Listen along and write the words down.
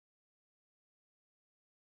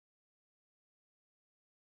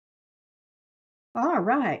All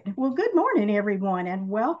right. Well, good morning, everyone, and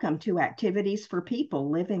welcome to Activities for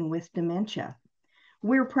People Living with Dementia.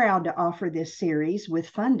 We're proud to offer this series with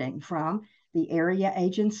funding from the Area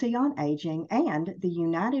Agency on Aging and the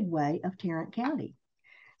United Way of Tarrant County.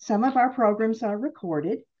 Some of our programs are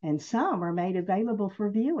recorded, and some are made available for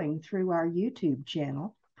viewing through our YouTube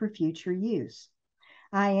channel for future use.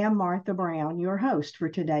 I am Martha Brown, your host for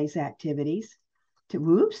today's activities.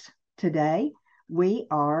 Today we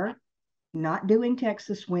are not doing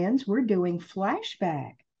Texas Winds, we're doing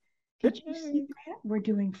Flashback. Did you see that? We're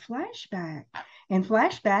doing Flashback. And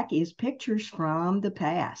Flashback is pictures from the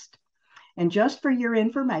past. And just for your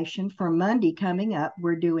information, for Monday coming up,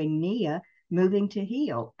 we're doing Nia Moving to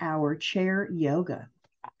Heal, our chair yoga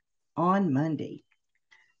on Monday.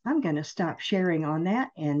 I'm going to stop sharing on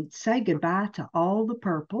that and say goodbye to all the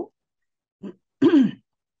purple and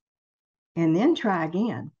then try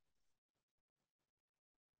again.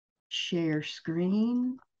 Share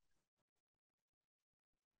screen.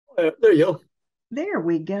 There you go. There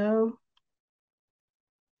we go.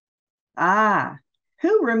 Ah,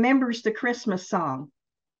 who remembers the Christmas song?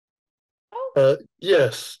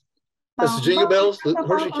 Yes. That's the Bum, Jingle bum, Bells, the bum,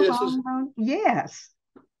 Hershey bum, Kisses. bum, bum. Yes.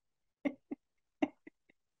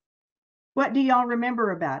 What do y'all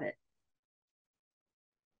remember about it?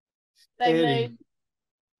 They moved.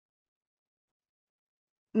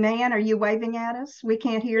 Nan, are you waving at us? We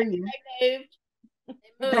can't hear you. They moved.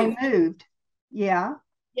 They moved. Yeah.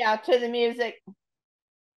 Yeah, to the music.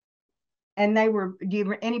 And they were,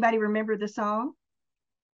 anybody remember the song?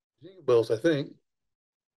 Jingle Bells, I think.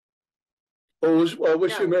 Oh, I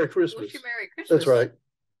wish you a Merry Christmas. Wish you Merry Christmas. That's right.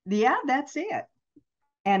 Yeah, that's it.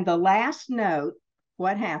 And the last note,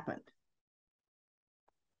 what happened?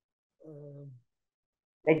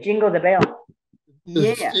 They jingle the bell.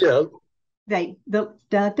 Yeah. Yeah. The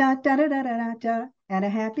da da da da da da da and a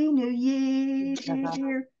happy new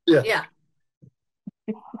year. Yeah. Yeah.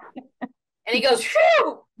 And he goes,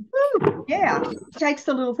 shoo! Yeah. Takes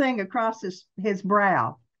the little thing across his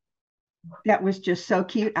brow. That was just so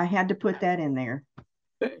cute. I had to put that in there.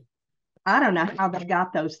 I don't know how they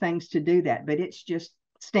got those things to do that, but it's just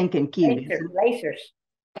stinking cute. Lasers.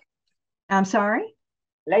 I'm sorry?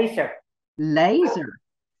 Laser.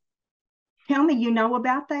 Tell me you know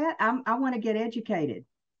about that. I want to get educated.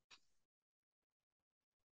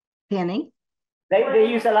 Penny? They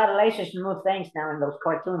use a lot of lasers to move things now in those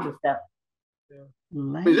cartoons and stuff. Yeah.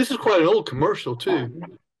 I mean, this is quite an old commercial, too.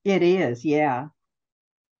 It is, yeah.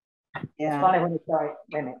 Yeah. It's funny when you start.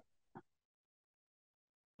 Wait a minute.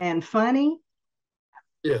 And funny?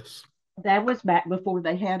 Yes. That was back before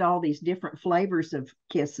they had all these different flavors of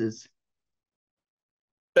kisses.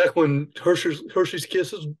 Back when Hershey's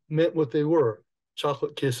Kisses meant what they were,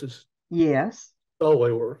 chocolate kisses. Yes. Oh,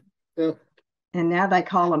 they were. Yeah. And now they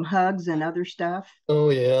call them hugs and other stuff. Oh,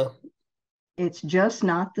 yeah. It's just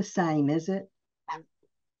not the same, is it?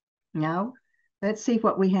 No? Let's see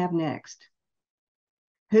what we have next.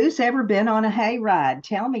 Who's ever been on a hayride?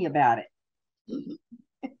 Tell me about it.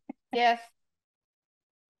 Yes.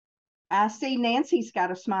 I see Nancy's got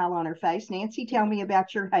a smile on her face. Nancy, tell me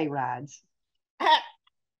about your hayrides.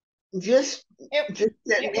 Just it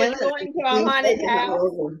was going to a haunted house.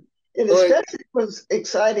 It especially was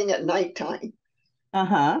exciting at nighttime.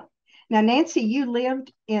 Uh-huh. Now, Nancy, you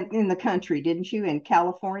lived in the country, didn't you, in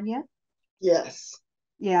California? Yes.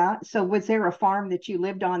 Yeah. So was there a farm that you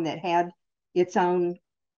lived on that had its own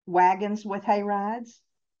wagons with hay rides?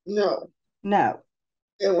 No. No.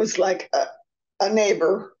 It was like a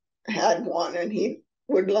neighbor had one and he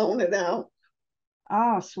would loan it out.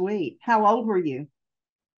 Oh, sweet. How old were you?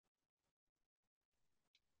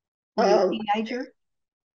 Were you a teenager?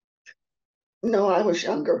 No, I was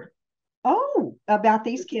younger. Oh, about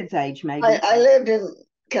these kids' age, maybe. I lived in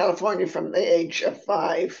California from the age of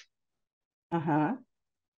 5. Uh-huh.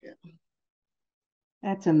 Yeah.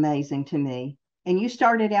 That's amazing to me. And you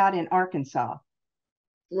started out in Arkansas.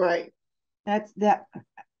 Right.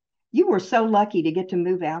 You were so lucky to get to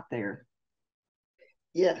move out there.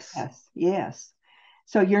 Yes. Yes.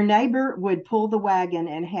 So your neighbor would pull the wagon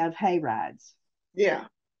and have hay rides. Yeah.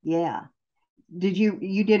 Yeah.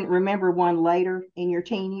 You didn't remember one later in your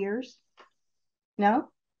teen years? No?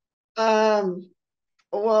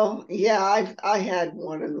 Well, yeah, I had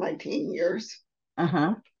one in my teen years.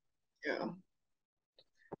 Uh-huh. Yeah.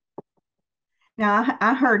 Now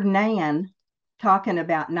I heard Nan talking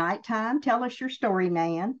about nighttime. Tell us your story,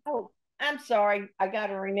 Nan. Oh, I'm sorry. I got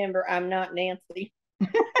to remember I'm not Nancy.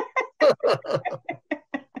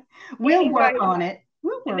 We'll work on it.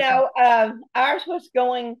 Ours was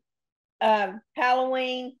going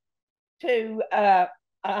Halloween to a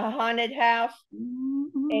haunted house,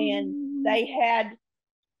 and they had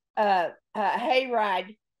a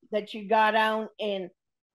hayride that you got on, and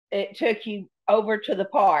it took you over to the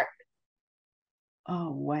park.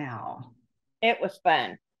 Oh, wow. It was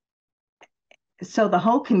fun. So the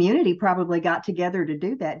whole community probably got together to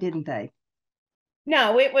do that, didn't they?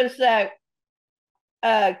 No, it was a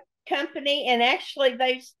company, and actually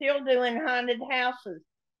they're still doing haunted houses.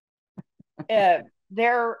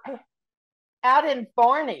 They're out in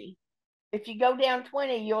Forney. If you go down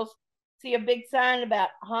 20, you'll see a big sign about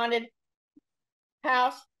haunted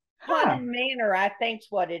house, haunted manor, I think's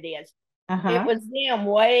what it is. It was them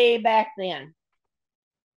way back then.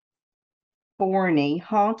 Forney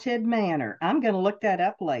Haunted Manor. I'm going to look that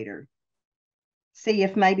up later. See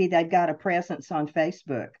if maybe they've got a presence on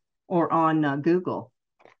Facebook or on Google.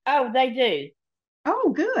 Oh, they do.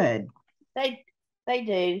 Oh, good. They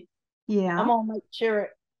do. Yeah. I'm gonna make sure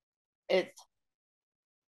it's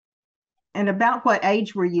And about what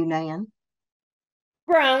age were you, Nan?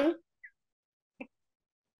 grown.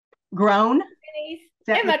 Grown?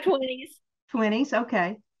 20s. In my 20s. 20s,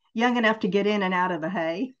 okay. Young enough to get in and out of the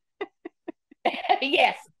hay.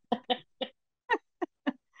 Yes.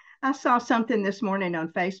 I saw something this morning on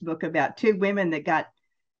Facebook about two women that got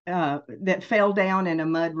that fell down in a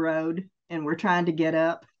mud road and were trying to get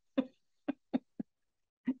up.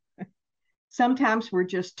 Sometimes we're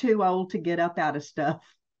just too old to get up out of stuff.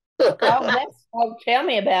 Oh, tell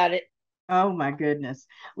me about it. Oh my goodness.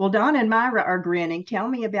 Well, Don and Myra are grinning. Tell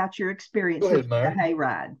me about your experience with the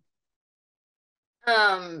hayride.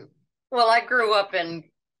 Well, I grew up in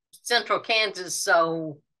central Kansas,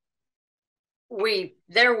 so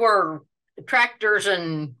there were tractors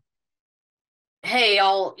and hay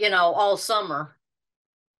all summer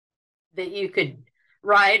that you could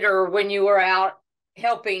ride, or when you were out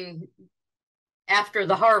helping after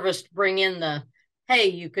the harvest bring in the hay,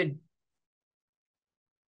 you could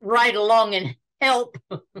ride along and help.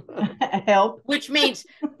 Help. Which means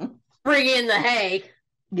bring in the hay.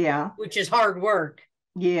 Yeah. Which is hard work.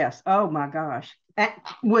 Yes. Oh my gosh. At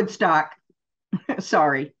Woodstock.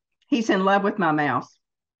 Sorry. He's in love with my mouse.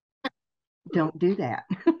 Don't do that.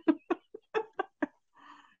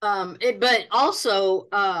 But also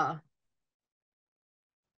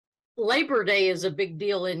Labor Day is a big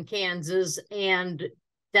deal in Kansas, and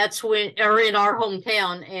that's when, or in our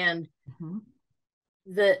hometown, and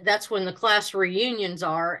that's when the class reunions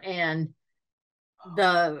are, and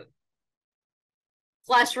the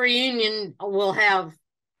class reunion will have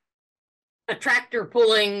a tractor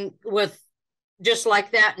pulling with just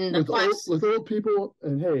like that in the class. With old people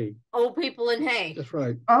and hay. Old people and hay. That's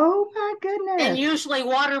right. Oh my goodness. And usually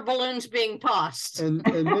water balloons being tossed. And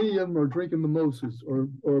many of them are drinking mimosas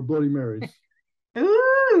or Bloody Marys.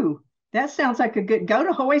 Ooh, that sounds like a good, go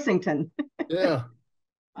to Hoisington. Yeah.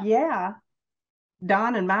 Yeah.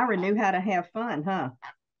 Don and Myra knew how to have fun, huh?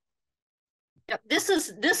 This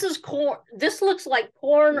is corn. This looks like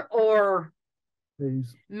corn or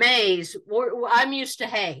maize. I'm used to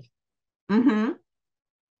hay. Mm-hmm.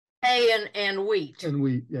 Hay and wheat. And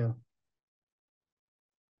wheat, yeah.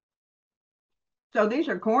 So these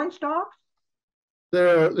are corn stalks? They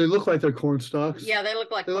look like they're corn stalks. Yeah, they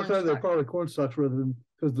look like they corn look like stalks. They're probably corn stalks rather than,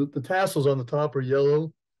 because the tassels on the top are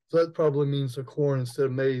yellow. So that probably means they're corn instead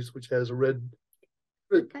of maize, which has a red.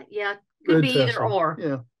 Yeah, could be either tassel. or.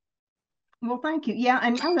 Yeah. Well, thank you. Yeah,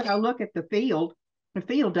 and now that I look at the field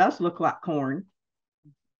does look like corn.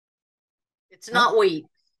 It's not wheat.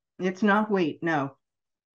 It's not wheat, no.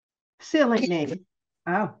 Silly me.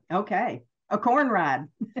 Oh, okay. A corn ride.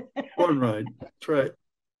 Corn ride. That's right.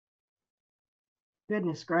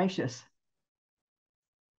 Goodness gracious.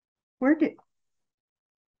 Where did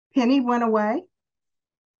Penny went away?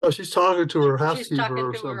 Oh, she's talking to her housekeeper She's talking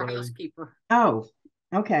or to her somebody. housekeeper. Oh,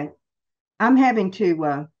 okay. I'm having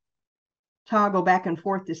to toggle back and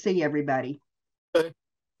forth to see everybody. Okay.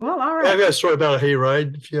 Well, all right. I've got a story about a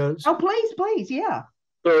hayride. If you have... Oh, please, yeah.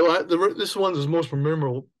 So this one is most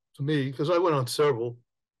memorable to me because I went on several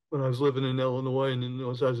when I was living in Illinois and I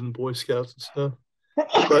was in Boy Scouts and stuff.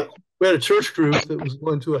 But we had a church group that was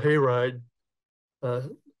going to a hayride,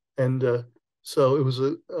 and so it was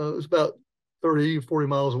about 30, 40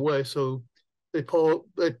 miles away. So they put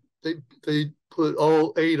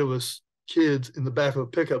all 8 of us kids in the back of a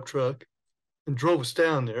pickup truck and drove us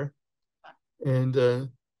down there, and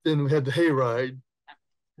then we had the hayride,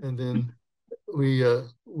 and then we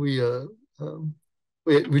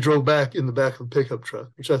drove back in the back of a pickup truck,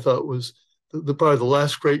 which I thought was probably the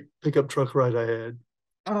last great pickup truck ride I had.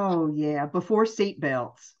 Oh yeah, before seat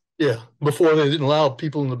belts. Yeah, before they didn't allow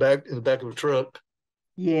people in the back of a truck.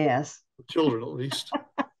 Yes. Children, at least.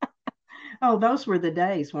 Oh, those were the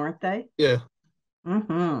days, weren't they? Yeah.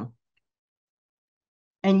 Mm-hmm.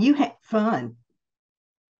 And you had fun.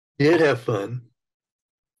 Did have fun.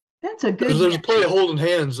 That's a good. There's plenty of holding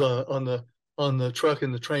hands on the truck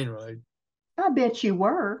and the train ride. I bet you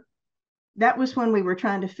were. That was when we were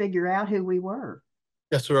trying to figure out who we were.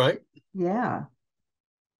 That's right. Yeah.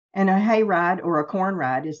 And a hayride or a corn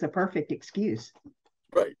ride is the perfect excuse.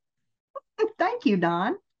 Right. Thank you,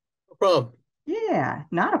 Don. No problem. Yeah,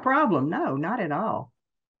 not a problem. No, not at all.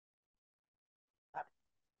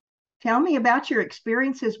 Tell me about your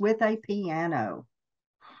experiences with a piano.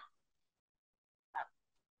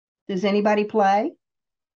 Does anybody play?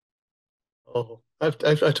 Oh, I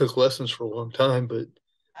took lessons for a long time, but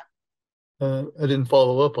I didn't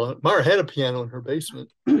follow up on it. Myra had a piano in her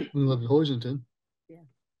basement when we lived in Hoisington.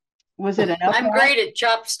 Was it an I'm upright? great at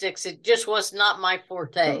chopsticks. It just was not my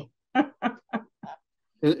forte.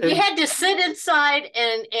 You had to sit inside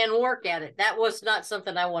and work at it. That was not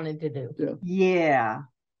something I wanted to do. Yeah.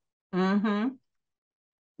 Mm-hmm.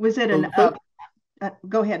 Was it an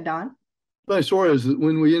go ahead, Don. My story is that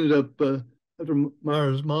when we ended up after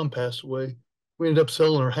Myra's mom passed away, we ended up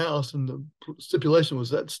selling her house, and the stipulation was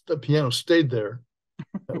that the piano stayed there.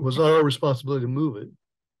 It was not our responsibility to move it,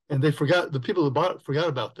 and the people that bought it forgot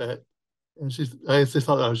about that. And they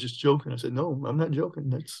thought I was just joking. I said, "No, I'm not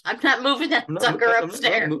joking. I'm not moving that sucker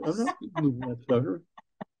upstairs. I'm not moving that sucker."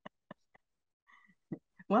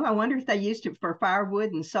 Well, I wonder if they used it for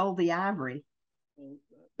firewood and sold the ivory.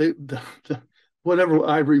 Whatever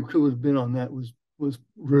ivory could have been on that was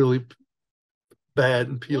really bad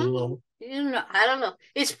and peeled off. I don't know.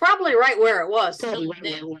 It's probably right where it was. Probably right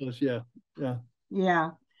where it was.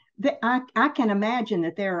 Yeah. I can imagine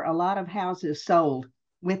that there are a lot of houses sold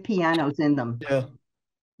with pianos in them.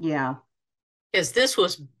 Yeah. Because this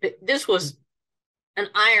was an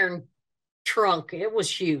iron trunk. It was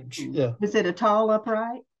huge. Yeah. Was it a tall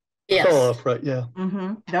upright? Yes. Tall upright. Yeah.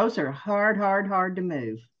 Mm-hmm. Those are hard to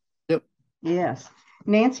move. Yep. Yes.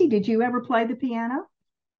 Nancy, did you ever play the piano?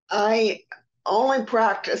 I only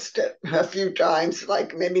practiced it a few times,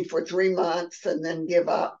 like maybe for 3 months, and then give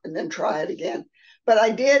up and then try it again. But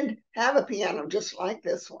I did have a piano just like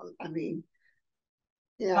this one. I mean,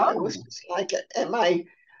 it was just like it. And my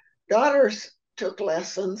daughters took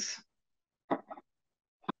lessons,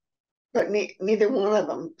 but neither one of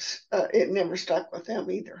them, it never stuck with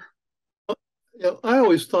them either. Yeah, I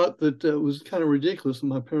always thought that it was kind of ridiculous, and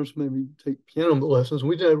my parents made me take piano lessons.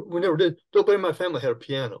 We never did. Nobody in my family had a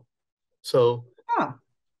piano, so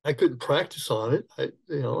I couldn't practice on it.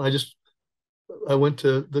 I went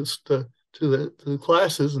to the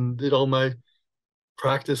classes and did all my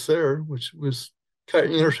practice there, which was kind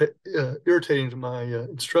of irritating to my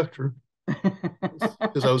instructor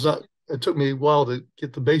because it took me a while to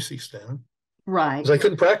get the basics down. Right. Because I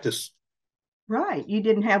couldn't practice. Right. You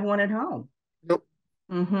didn't have one at home. Nope.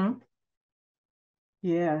 Mm-hmm.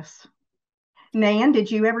 Yes. Nan, did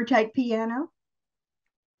you ever take piano?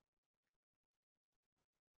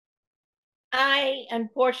 I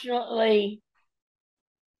unfortunately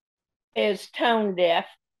is tone deaf.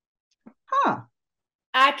 Huh.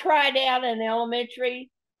 I tried out in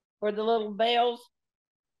elementary for the little bells.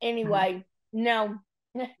 Anyway, no.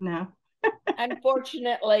 No.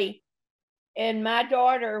 Unfortunately, and my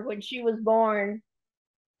daughter, when she was born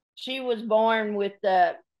with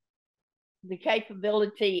the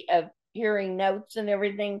capability of hearing notes and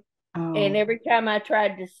everything. Oh. And every time I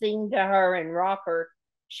tried to sing to her and rock her,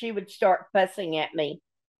 she would start fussing at me.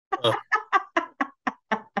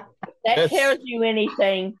 That tells you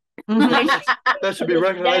anything. That should be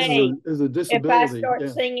recognized as a disability. If I start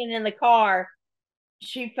singing in the car,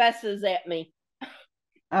 she fusses at me.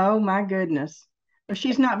 Oh my goodness. Well,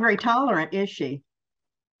 she's not very tolerant, is she?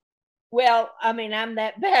 Well, I mean, I'm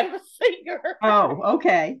that bad of a singer. Oh,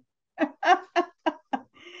 okay.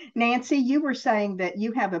 Nancy, you were saying that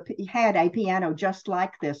you had a piano just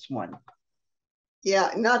like this one.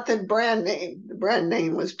 Yeah, not the brand name. The brand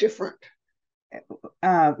name was different.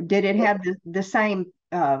 Did it have the same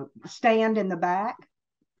stand in the back?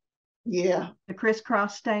 Yeah. The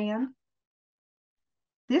crisscross stand?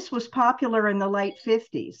 This was popular in the late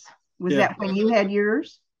 50s. Was that when you had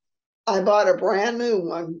yours? I bought a brand new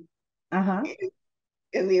one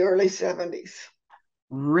in the early 70s.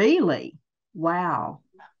 Really? Wow.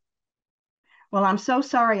 Well, I'm so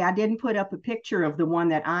sorry I didn't put up a picture of the one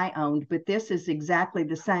that I owned, but this is exactly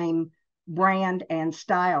the same brand and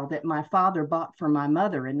style that my father bought for my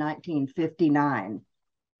mother in 1959.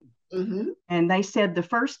 Mm-hmm. And they said the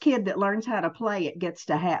first kid that learns how to play it gets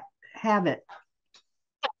to have it.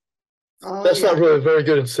 That's not really a very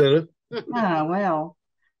good incentive. Oh, well,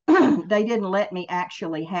 they didn't let me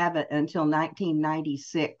actually have it until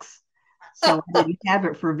 1996. So I didn't have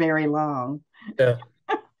it for very long. Yeah.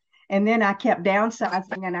 And then I kept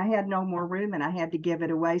downsizing and I had no more room and I had to give it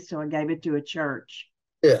away. So I gave it to a church.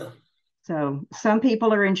 Yeah. So some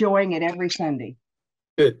people are enjoying it every Sunday.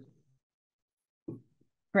 Good.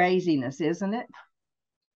 Craziness, isn't it?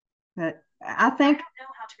 But I think I don't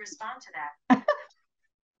know how to respond to that.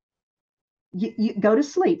 you go to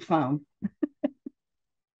sleep, phone.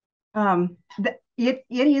 It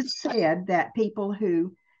is said that people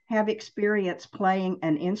who have experience playing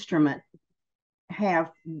an instrument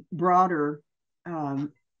have broader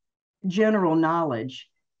general knowledge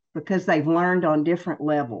because they've learned on different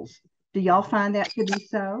levels. Do y'all find that to be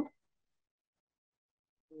so?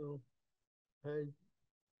 Well,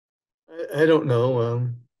 I don't know.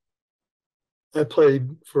 I played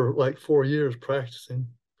for like 4 years practicing,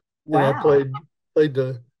 and I Wow. played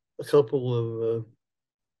a couple of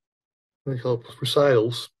what do you call it,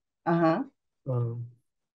 recitals. Uh-huh. Um,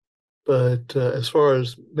 but as far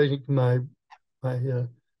as making my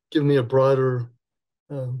giving me a broader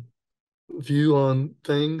um, view on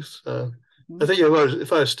things, I think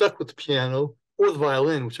if I was stuck with the piano or the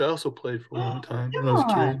violin, which I also played for a long time when I was a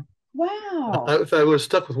kid, John, wow. if I was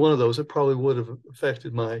stuck with one of those, it probably would have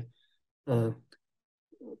affected uh,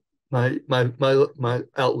 my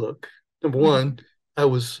outlook. Number one, I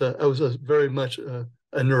was very much a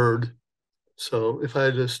nerd. So if I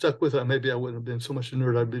had stuck with it, maybe I wouldn't have been so much a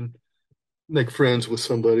nerd. I'd been make friends with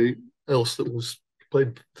somebody else that was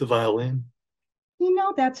played the violin. You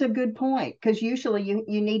know, that's a good point because usually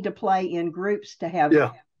you need to play in groups to have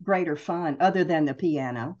Yeah. greater fun other than the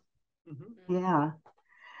piano. Mm-hmm. Yeah.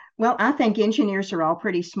 Well, I think engineers are all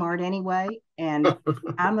pretty smart anyway. And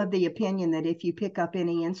I'm of the opinion that if you pick up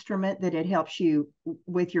any instrument, that it helps you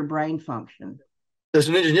with your brain function. As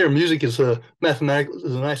an engineer, music is a nice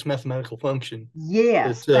mathematical function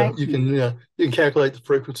Yes, that thank you can calculate the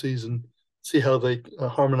frequencies and see how they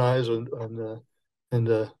harmonize and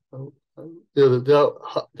the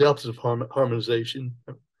opposite of harmonization.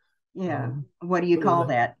 Yeah. What do you call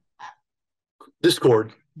that?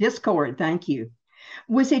 Discord. Discord. Thank you.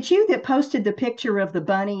 Was it you that posted the picture of the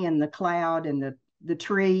bunny and the cloud and the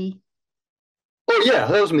tree? Oh yeah,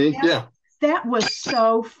 that was me. Yeah. That was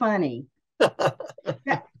so funny.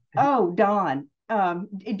 Oh, Dawn,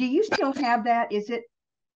 do you still have that? Is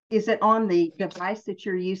it on the device that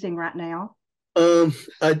you're using right now?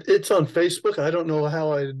 It's on Facebook. I don't know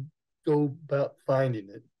how I go about finding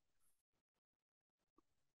it.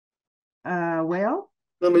 Well,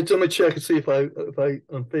 Let me check and see if I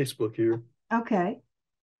on Facebook here. okay.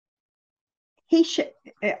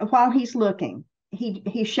 While he's looking,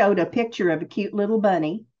 he showed a picture of a cute little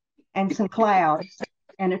bunny and some clouds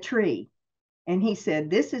and a tree, and he said,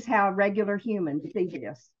 "This is how regular humans see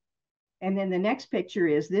this." And then the next picture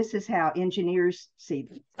is, "This is how engineers see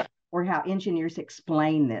this, or how engineers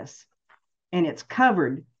explain this." And it's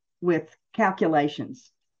covered with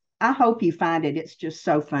calculations. I hope you find it. It's just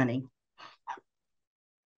so funny.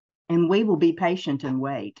 And we will be patient and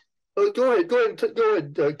wait. Oh, go ahead.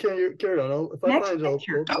 Carry on. If I Next find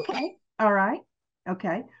picture. I'll... Okay. All right.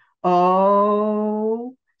 Okay.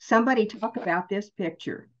 Oh, somebody talk about this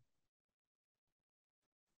picture.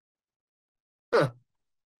 Huh.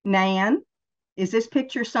 Nan, is this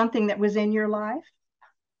picture something that was in your life?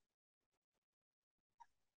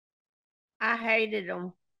 I hated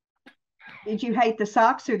them. Did you hate the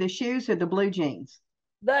socks or the shoes or the blue jeans?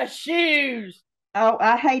 The shoes. Oh,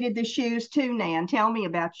 I hated the shoes too, Nan. Tell me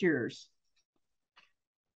about yours.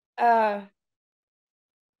 I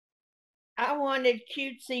wanted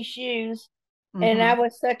cutesy shoes, Mm-hmm. and I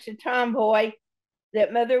was such a tomboy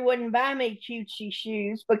that mother wouldn't buy me cutesy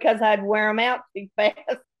shoes because I'd wear them out too fast.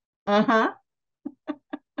 Uh-huh.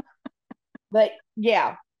 But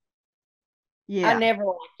yeah, Yeah. I never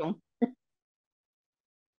liked them.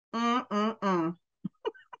 Mm-mm-mm.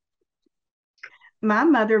 My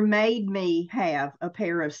mother made me have a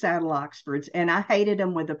pair of saddle Oxfords, and I hated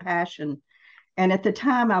them with a passion. And at the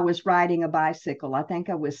time, I was riding a bicycle. I think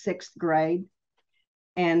I was sixth grade.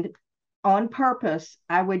 And on purpose,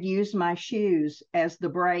 I would use my shoes as the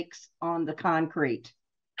brakes on the concrete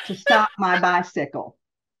to stop my bicycle.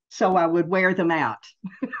 So I would wear them out.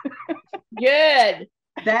 Good.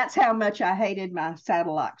 That's how much I hated my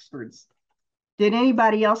saddle Oxfords. Did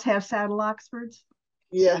anybody else have saddle Oxfords?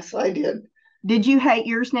 Yes, I did. Did you hate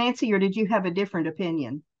yours, Nancy, or did you have a different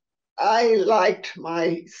opinion? I liked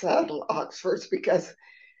my saddle Oxfords because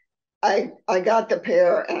I got the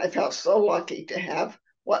pair and I felt so lucky to have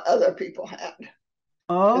what other people had.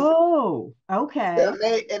 Oh, okay.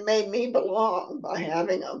 It made me belong by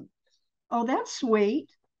having them. Oh, that's sweet.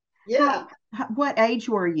 Yeah. What age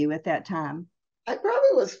were you at that time? I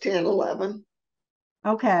probably was 10, 11.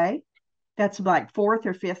 Okay. That's like fourth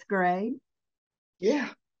or fifth grade. Yeah.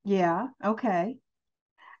 Yeah, okay.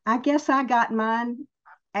 I guess I got mine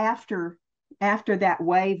after that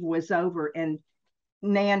wave was over and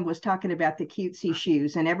Nan was talking about the cutesy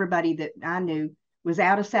shoes, and everybody that I knew was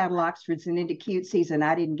out of saddle Oxfords and into cutesies, and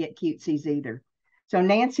I didn't get cutesies either. So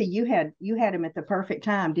Nancy, you had them at the perfect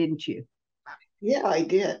time, didn't you? Yeah, I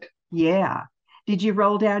did. Yeah. Did you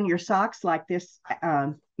roll down your socks like this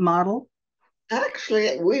model?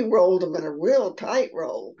 Actually, we rolled them in a real tight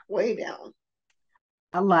roll, way down.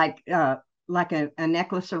 Like a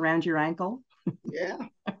necklace around your ankle? Yeah.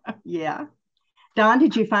 Yeah. Don,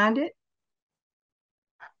 did you find it?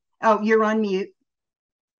 Oh, you're on mute.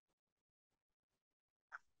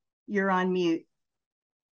 You're on mute.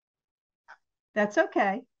 That's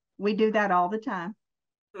okay. We do that all the time.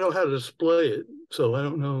 I don't know how to display it, so I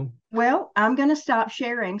don't know. Well, I'm going to stop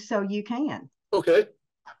sharing so you can. Okay.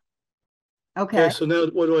 Okay. So now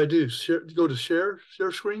what do I do? Go to share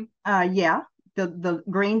screen? Yeah, the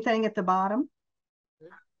green thing at the bottom.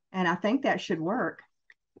 And I think that should work.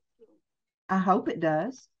 I hope it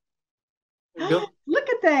does. Yep. Look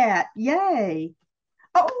at that. Yay.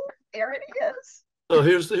 Oh, there it is. So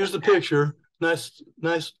here's the picture. Nice,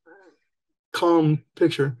 calm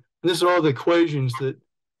picture. And these are all the equations that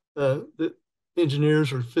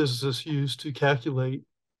engineers or physicists use to calculate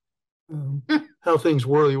how things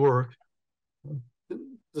really work.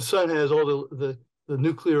 The sun has all the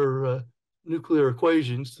nuclear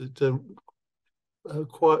equations that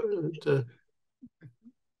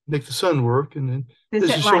make the sun work, and then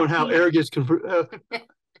this is showing how air gets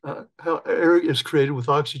how air is created with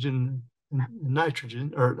oxygen and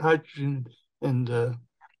nitrogen, or hydrogen and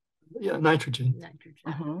nitrogen.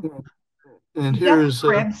 Uh-huh. And is here is the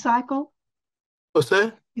Krebs cycle. What's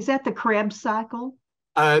that? Is that the Krebs cycle?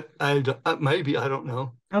 I maybe, I don't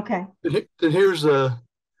know. Okay. Then here's an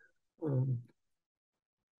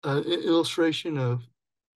illustration of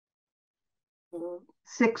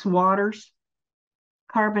 6 waters,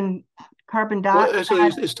 carbon dioxide. Well,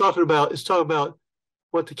 actually, it's talking about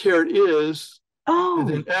what the carrot is, and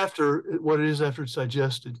then what it is after it's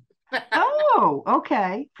digested. Oh,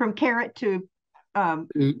 okay. From carrot to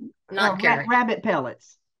rabbit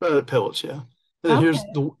pellets. Rabbit pellets, yeah. And then here's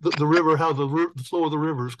the river, how the flow of the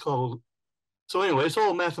river is called. So anyway, it's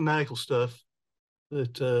all mathematical stuff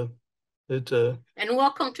that and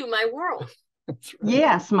welcome to my world. Right.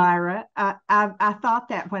 Yes, Myra. I thought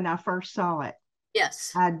that when I first saw it.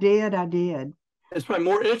 Yes. I did. It's probably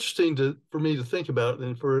more interesting for me to think about it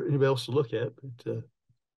than for anybody else to look at. But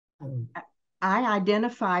I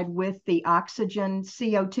identified with the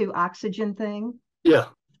CO2 oxygen thing. Yeah.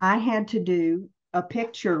 I had to do a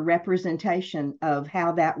picture representation of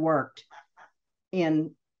how that worked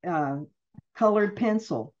in colored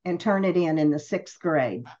pencil and turn it in the 6th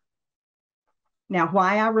grade. Now,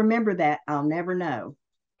 why I remember that, I'll never know.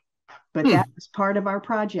 But that was part of our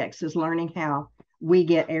projects, is learning how we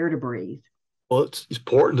get air to breathe. Well, it's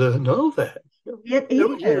important to know that. It is.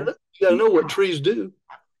 You got to know what trees do.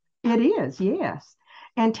 It is, yes.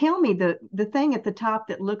 And tell me, the thing at the top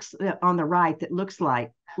that looks on the right that looks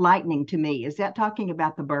like lightning to me, is that talking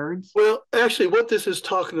about the birds? Well, actually, what this is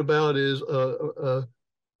talking about is how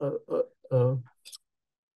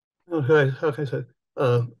can I say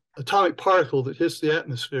atomic particle that hits the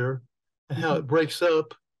atmosphere and how it breaks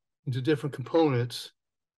up into different components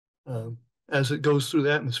as it goes through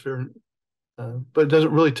the atmosphere. But it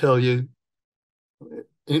doesn't really tell you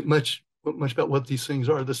much about what these things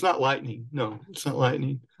are. That's not lightning. No, it's not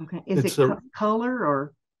lightning. Okay. Is it color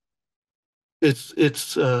or? It's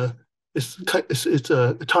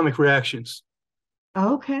atomic reactions.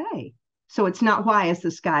 Okay. So it's not why is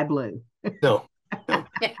the sky blue? No.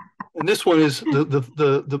 And this one is the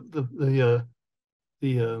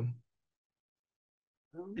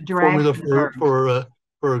formula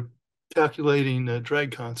for calculating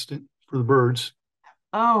drag constant for the birds.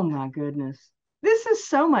 Oh my goodness. This is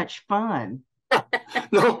so much fun.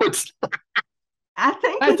 No, it's not. I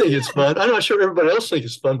think it's fun. I'm not sure everybody else thinks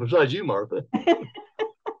it's fun besides you, Martha.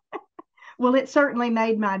 Well, it certainly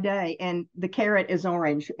made my day, and the carrot is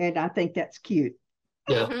orange, and I think that's cute.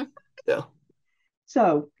 Yeah. Yeah.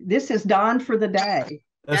 So this is Dawn for the day.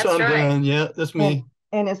 That's what I'm doing. Yeah, that's me.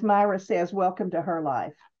 And as Myra says, welcome to her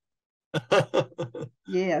life.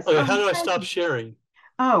 Yes. Okay, how do I stop sharing?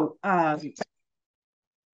 Oh,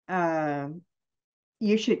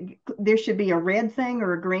 there should be a red thing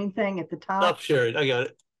or a green thing at the top. Stop sharing. I got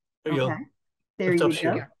it. There you go. There you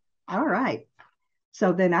go. All right.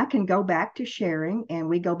 So then I can go back to sharing, and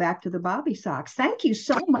we go back to the Bobby socks. Thank you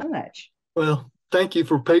so much. Well, thank you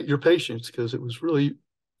for your patience, because it was really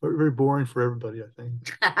Very boring for everybody, I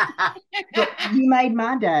think. But you made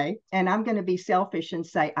my day, and I'm going to be selfish and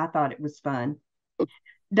say I thought it was fun.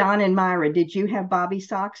 Don and Myra, did you have bobby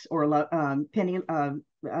socks or penny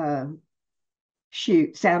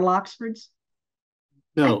saddle Oxfords?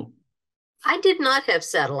 No. I did not have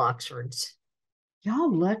saddle Oxfords.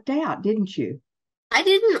 Y'all lucked out, didn't you? I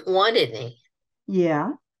didn't want any.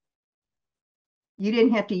 Yeah. You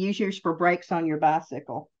didn't have to use yours for brakes on your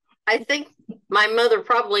bicycle. I think my mother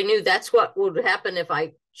probably knew that's what would happen if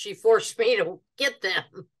she forced me to get them.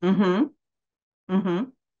 Mm-hmm. Mm-hmm.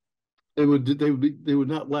 They would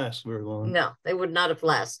not last very long. No, they would not have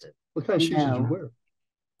lasted. What kind of shoes did you wear?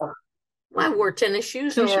 I wore tennis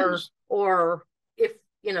shoes, or if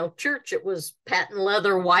church, it was patent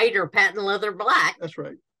leather white or patent leather black. That's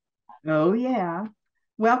right. Oh yeah.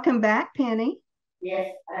 Welcome back, Penny.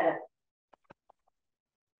 Yes.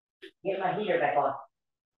 Get my heater back on.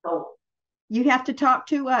 Oh. You have to talk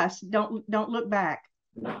to us. Don't look back.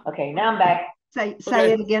 Okay, now I'm back. Say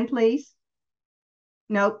Okay. it again, please.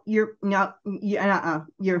 Nope, you're now.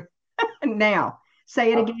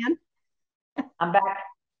 Say it again. I'm back.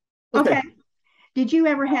 Okay. Did you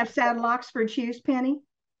ever have saddle Oxford shoes, Penny?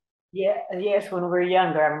 Yeah, yes, when we were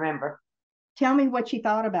younger, I remember. Tell me what you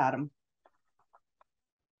thought about them.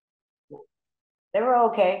 They were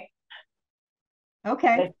okay.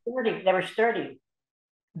 Okay. They were sturdy.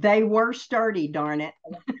 They were sturdy, darn it.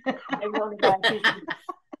 They were only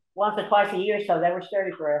once or twice a year, so they were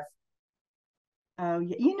sturdy for us. Oh,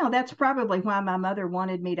 that's probably why my mother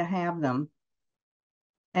wanted me to have them.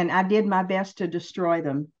 And I did my best to destroy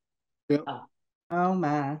them. Yep. Oh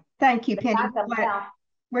my. Thank you, Penny.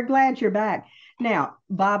 We're glad you're back. Now,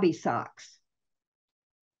 bobby socks.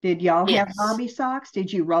 Did y'all have bobby socks?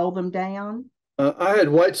 Did you roll them down? I had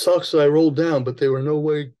white socks that I rolled down, but they were no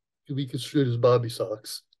way to be construed as bobby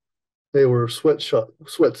socks. They were sweat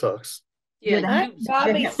socks. Yeah,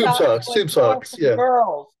 tube socks. Yeah.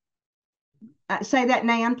 Girls. Say that,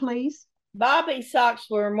 Nan, please. Bobby socks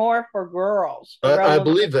were more for girls. I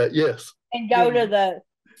believe that, yes. And go to the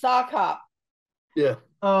sock hop. Yeah.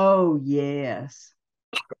 Oh, yes.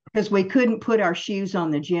 Because we couldn't put our shoes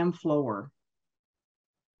on the gym floor.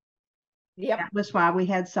 Yep. That was why we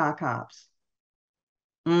had sock hops.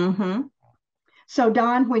 Mm-hmm. So,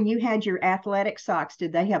 Don, when you had your athletic socks,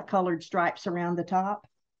 did they have colored stripes around the top?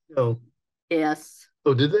 No. Yes.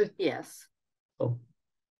 Oh, did they? Yes. Oh,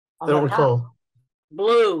 I don't recall.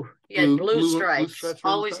 Blue. You had blue stripes. Blue stripes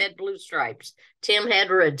Always had blue stripes. Tim had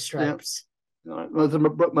red stripes. Yeah.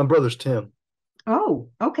 My brother's Tim. Oh,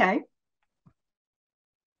 okay.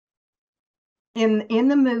 In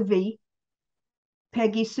the movie,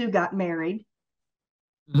 Peggy Sue got married.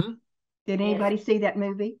 Mm-hmm. Did anybody see that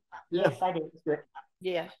movie? Yeah. Yes, I did.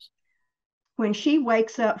 Yes. When she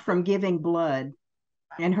wakes up from giving blood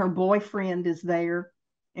and her boyfriend is there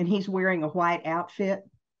and he's wearing a white outfit,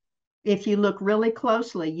 if you look really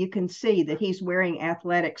closely, you can see that he's wearing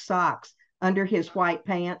athletic socks under his white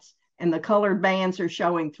pants and the colored bands are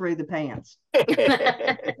showing through the pants.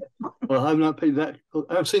 Well, I've not paid that. I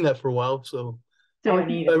haven't seen that for a while, so if I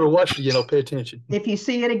either. ever watch it again, I'll pay attention. If you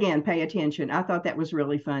see it again, pay attention. I thought that was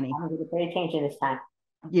really funny. I'm going to pay attention this time.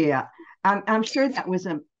 Yeah, I'm sure that was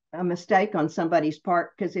a mistake on somebody's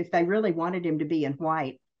part, because if they really wanted him to be in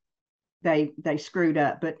white, they screwed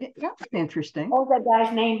up. But that's interesting. What was that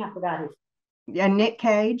guy's name? I forgot his. Yeah, Nick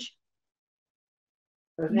Cage.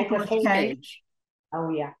 Nicholas Cage. Oh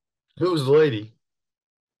yeah. Who was the lady?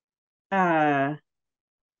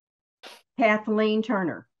 Kathleen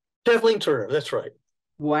Turner. Kathleen Turner. That's right.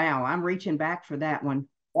 Wow, I'm reaching back for that one.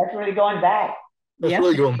 That's really going back. That's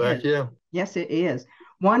really going back. Yeah. Yes, it is.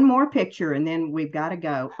 One more picture, and then we've got to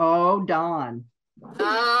go. Oh, Don.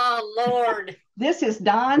 Oh Lord. This is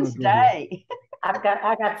Don's day. I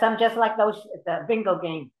got some just like those at the bingo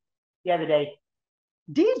game the other day.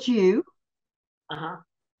 Did you? Uh-huh.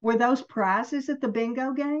 Were those prizes at the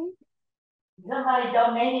bingo game? Somebody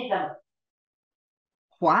donated them.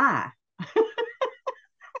 Why?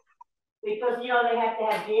 Because they have to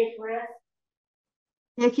have gifts for us.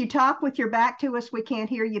 If you talk with your back to us, we can't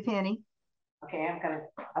hear you, Penny. Okay, I'm coming.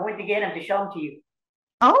 I went to get them to show them to you.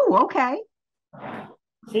 Oh, okay.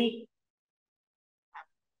 See?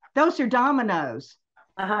 Those are dominoes.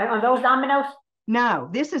 Are those dominoes? No,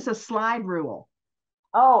 this is a slide rule.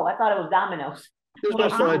 Oh, I thought it was dominoes. There's no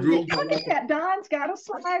slide rule. Look at that. Don's got a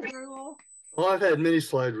slide rule. Oh, I've had many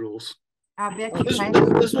slide rules. I bet you This have.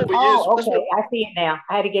 is what we use. Okay. I see it now.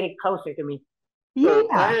 I had to get it closer to me. Yeah.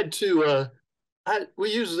 I had to.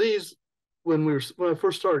 We used these when I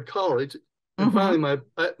first started college, and finally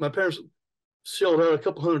my parents shelled out a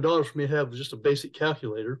couple $100 for me to have just a basic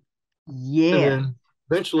calculator. Yeah. And then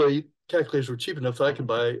eventually calculators were cheap enough that I could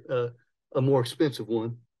buy a more expensive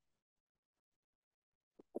one.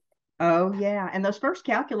 Oh, yeah. And those first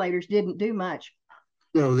calculators didn't do much.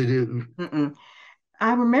 No, they didn't. Mm-mm.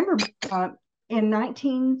 I remember in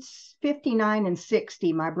 1959 and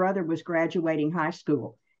 60, my brother was graduating high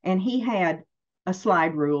school, and he had a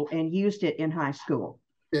slide rule and used it in high school.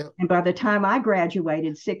 Yeah. And by the time I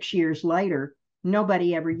graduated 6 years later,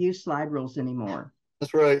 nobody ever used slide rules anymore.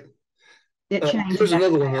 That's right. It changed. Here's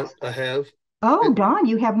another one that I have. Oh, Don,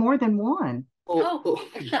 you have more than one. Oh.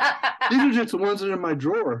 These are just the ones that are in my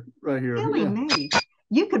drawer right here. Silly me.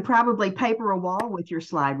 You could probably paper a wall with your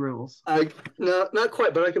slide rules. No, not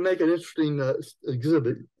quite, but I can make an interesting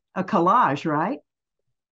exhibit. A collage, right?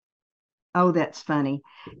 Oh, that's funny.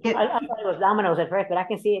 I thought it was dominoes at first, but I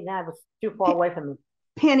can see it now. It was too far away from me.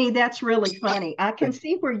 Penny, that's really funny. I can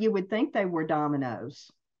see where you would think they were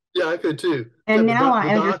dominoes. Yeah, I could too. And now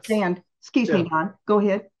I understand. Excuse me, Don. Go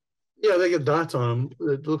ahead. Yeah, they get dots on them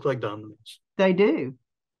that look like dominoes. They do.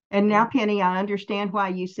 And now, Penny, I understand why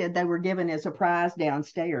you said they were given as a prize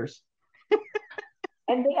downstairs.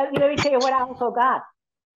 And let me tell you what I also got.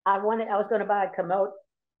 I was going to buy a commode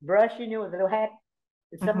brush, with a little hat.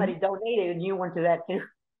 And somebody donated a new one to that too.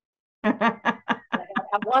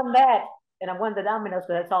 I won that, and I won the dominoes,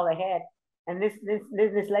 so that's all I had. And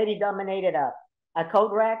this lady dominated a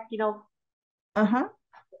coat rack, the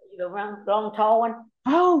long tall one.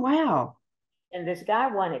 Oh, wow. And this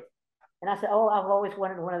guy won it. And I said, oh, I've always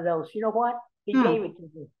wanted one of those. You know what? He gave it to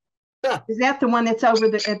me. Is that the one that's over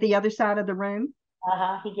at the other side of the room?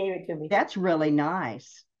 He gave it to me. That's really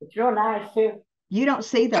nice. It's real nice too. You don't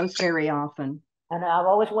see those very often. And I've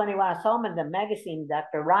always wondered when I saw them in the magazine,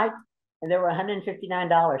 Dr. Wright, and they were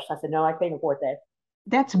 $159. I said, no, I can't afford that.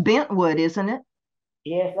 That's bent wood, isn't it?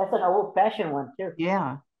 Yes, that's an old-fashioned one too.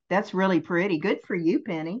 Yeah, that's really pretty. Good for you,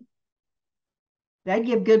 Penny. They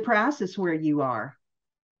give good prices where you are.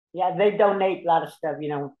 Yeah, they donate a lot of stuff,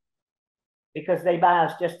 because they buy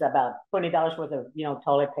us just about $20 worth of,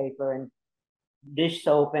 toilet paper and dish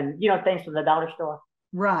soap and, things from the dollar store.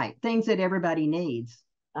 Right. Things that everybody needs.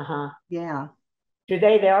 Yeah.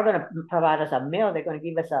 Today, they are going to provide us a meal. They're going to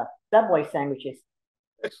give us a Subway sandwiches.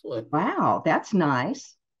 Excellent. Wow, that's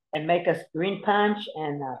nice. And make us green punch.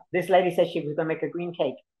 And this lady said she was going to make a green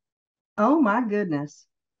cake. Oh, my goodness.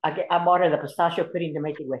 I bought her the pistachio pudding to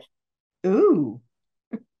make it with. Ooh.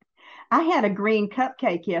 I had a green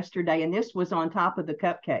cupcake yesterday, and this was on top of the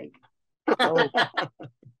cupcake. Oh.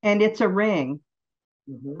 And it's a ring.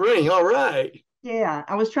 Ring, all right. Yeah,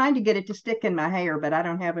 I was trying to get it to stick in my hair, but I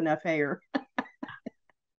don't have enough hair.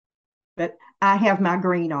 But I have my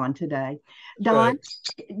green on today. Don,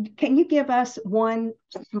 can you give us one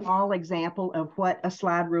small example of what a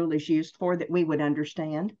slide rule is used for that we would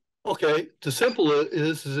understand? Okay, the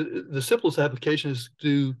simplest application is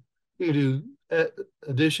you can do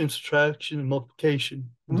addition, subtraction, and multiplication.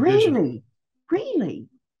 And division. Really?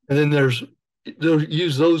 And then they'll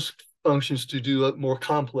use those functions to do more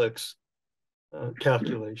complex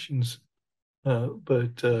calculations.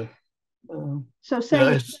 So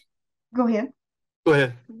say, go ahead. Go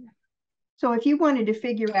ahead. So if you wanted to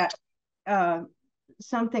figure out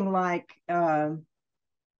something like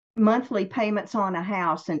monthly payments on a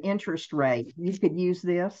house and interest rate, you could use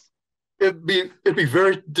this? It'd be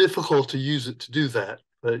very difficult to use it to do that,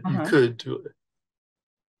 but you could do it.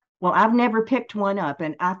 Well, I've never picked one up,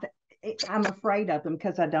 and I'm afraid of them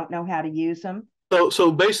because I don't know how to use them.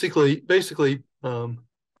 So basically,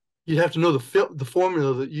 you have to know the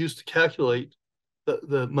formula that you use to calculate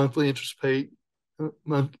the monthly interest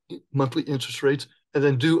monthly interest rates, and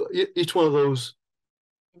then do each one of those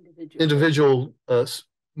individual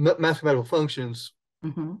mathematical functions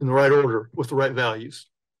in the right order with the right values.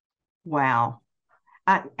 Wow.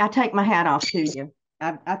 I take my hat off to you.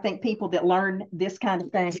 I think people that learn this kind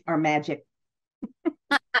of thing are magic.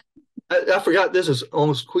 I forgot this as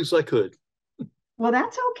almost quick as I could. Well,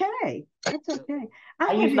 that's okay. That's okay.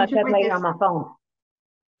 I use my calculator on my phone.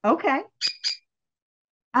 Okay.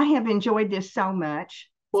 I have enjoyed this so much.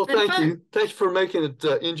 Well, thank you. Thank you for making it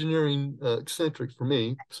engineering eccentric for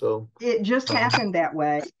me. So it just happened that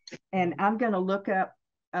way. And I'm going to look up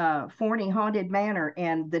Forney Haunted Manor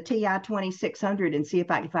and the TI 2600 and see if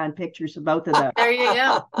I can find pictures of both of those. There you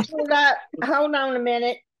go. Hold on a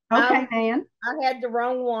minute. Okay, Nan. I had the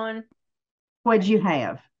wrong one. What'd you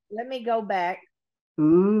have? Let me go back.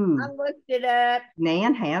 Ooh. I looked it up.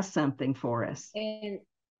 Nan has something for us. And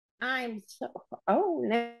I'm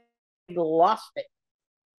now I lost it.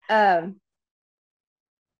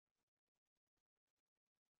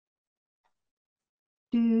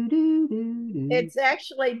 It's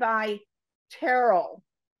actually by Terrell.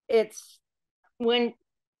 It's when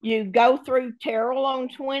You go through Terrell on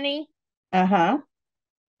 20. Uh-huh.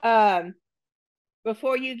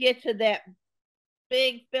 Before you get to that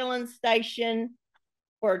big filling station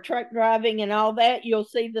for truck driving and all that, you'll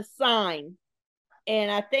see the sign.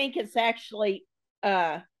 And I think it's actually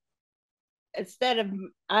instead of,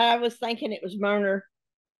 I was thinking it was Murner,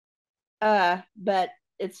 but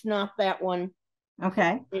it's not that one.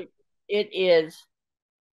 Okay. It is.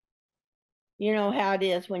 You know how it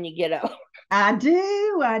is when you get old. I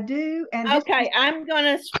do. And okay, I'm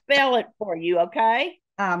gonna spell it for you, okay?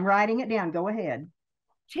 I'm writing it down. Go ahead.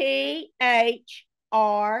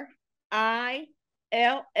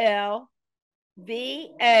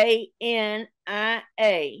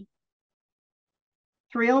 THRILLVANIA.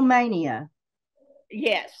 Thrill Mania.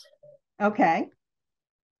 Yes. Okay.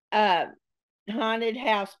 Haunted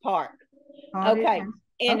House Park. Haunted okay. House.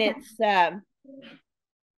 And Okay. it's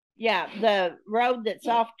yeah, the road that's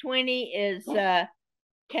off 20 is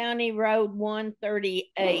County Road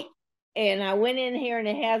 138. And I went in here and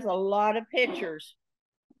it has a lot of pictures.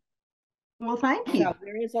 Well, thank you. So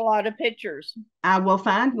there is a lot of pictures. I will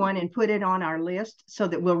find one and put it on our list so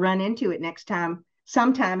that we'll run into it next time,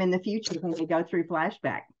 sometime in the future when we go through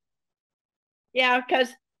Flashback. Yeah,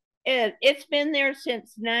 because it's been there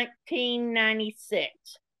since 1996.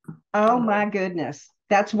 Oh, my goodness.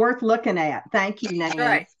 That's worth looking at. Thank you, Nancy.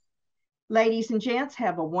 Right. Ladies and gents,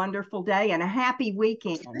 have a wonderful day and a happy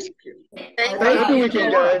weekend. Thank you. Have a good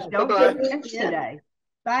weekend, guys. Don't Bye-bye. get lynched today.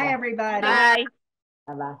 Bye, everybody. Bye.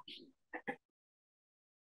 Bye-bye.